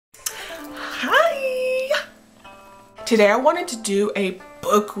Today I wanted to do a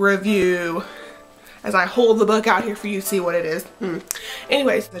book review as I hold the book out here for you to see what it is.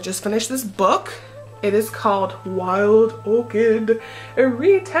 Anyways, I just finished this book. It is called Wild Orchid, a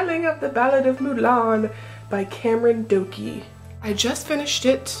retelling of the Ballad of Mulan by Dokey. I just finished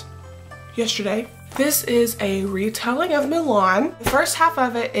it yesterday. This is a retelling of Mulan. The first half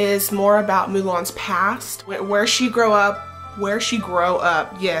of it is more about Mulan's past, where she grew up, what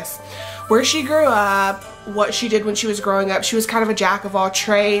she did when she was growing up. She was kind of a jack of all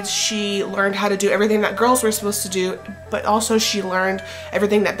trades. She learned how to do everything that girls were supposed to do, but also she learned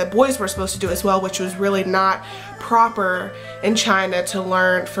everything that the boys were supposed to do as well, which was really not proper in China to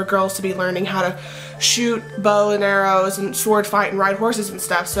learn, for girls to be learning how to shoot bow and arrows and sword fight and ride horses and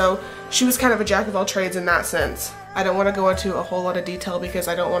stuff. So she was kind of a jack of all trades in that sense. I don't want to go into a whole lot of detail because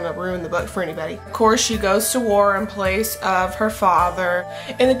I don't want to ruin the book for anybody. Of course, she goes to war in place of her father.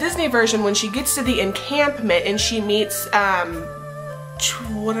 In the Disney version, when she gets to the encampment and she meets,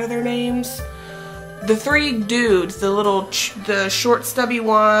 what are their names? The three dudes, the short stubby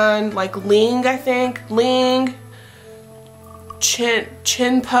one, like Ling, I think. Ling,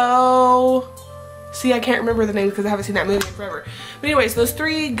 Chin-Po. See, I can't remember the names because I haven't seen that movie in forever. But anyways, those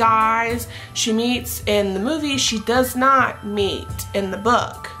three guys she meets in the movie, she does not meet in the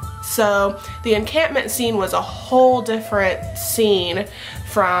book. So the encampment scene was a whole different scene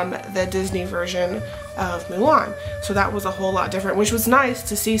from the Disney version of Mulan. So that was a whole lot different, which was nice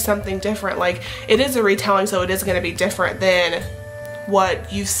to see something different. Like, it is a retelling, so it is going to be different than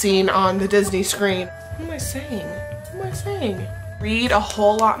what you've seen on the Disney screen. What am I saying? What am I saying? Read a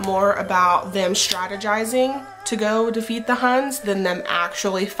whole lot more about them strategizing to go defeat the Huns than them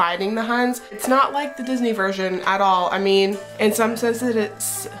actually fighting the Huns. It's not like the Disney version at all. I mean, in some senses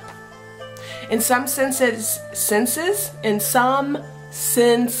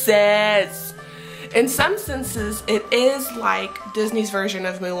it is like Disney's version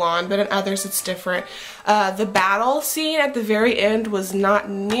of Mulan, but in others it's different. The battle scene at the very end was not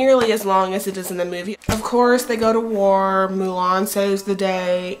nearly as long as it is in the movie. Of course, they go to war, Mulan saves the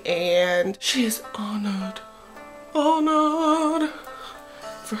day, and she is honored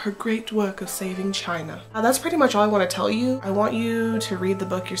for her great work of saving China. That's pretty much all I want to tell you. I want you to read the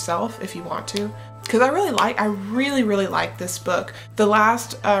book yourself if you want to, because I really like this book. The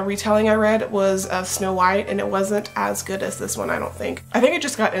last retelling I read was of Snow White, and it wasn't as good as this one, I don't think. I think I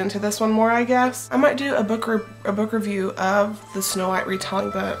just got into this one more, I guess. I might do a book review of the Snow White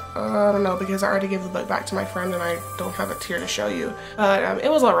retelling, but I don't know, because I already gave the book back to my friend and I don't have it here to show you. But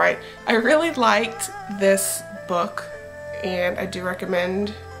it was alright. I really liked this book, and I do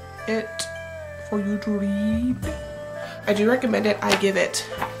recommend it for you to read. I do recommend it. I give it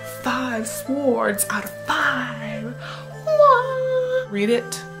 5 swords out of 5. Read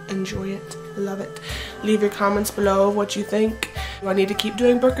it, enjoy it, love it. Leave your comments below of what you think. Do I need to keep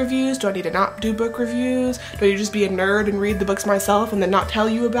doing book reviews? Do I need to not do book reviews? Do I need to just be a nerd and read the books myself and then not tell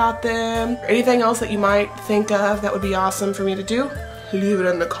you about them? Or anything else that you might think of that would be awesome for me to do? Leave it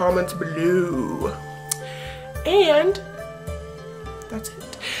in the comments below. And that's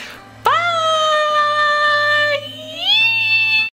it.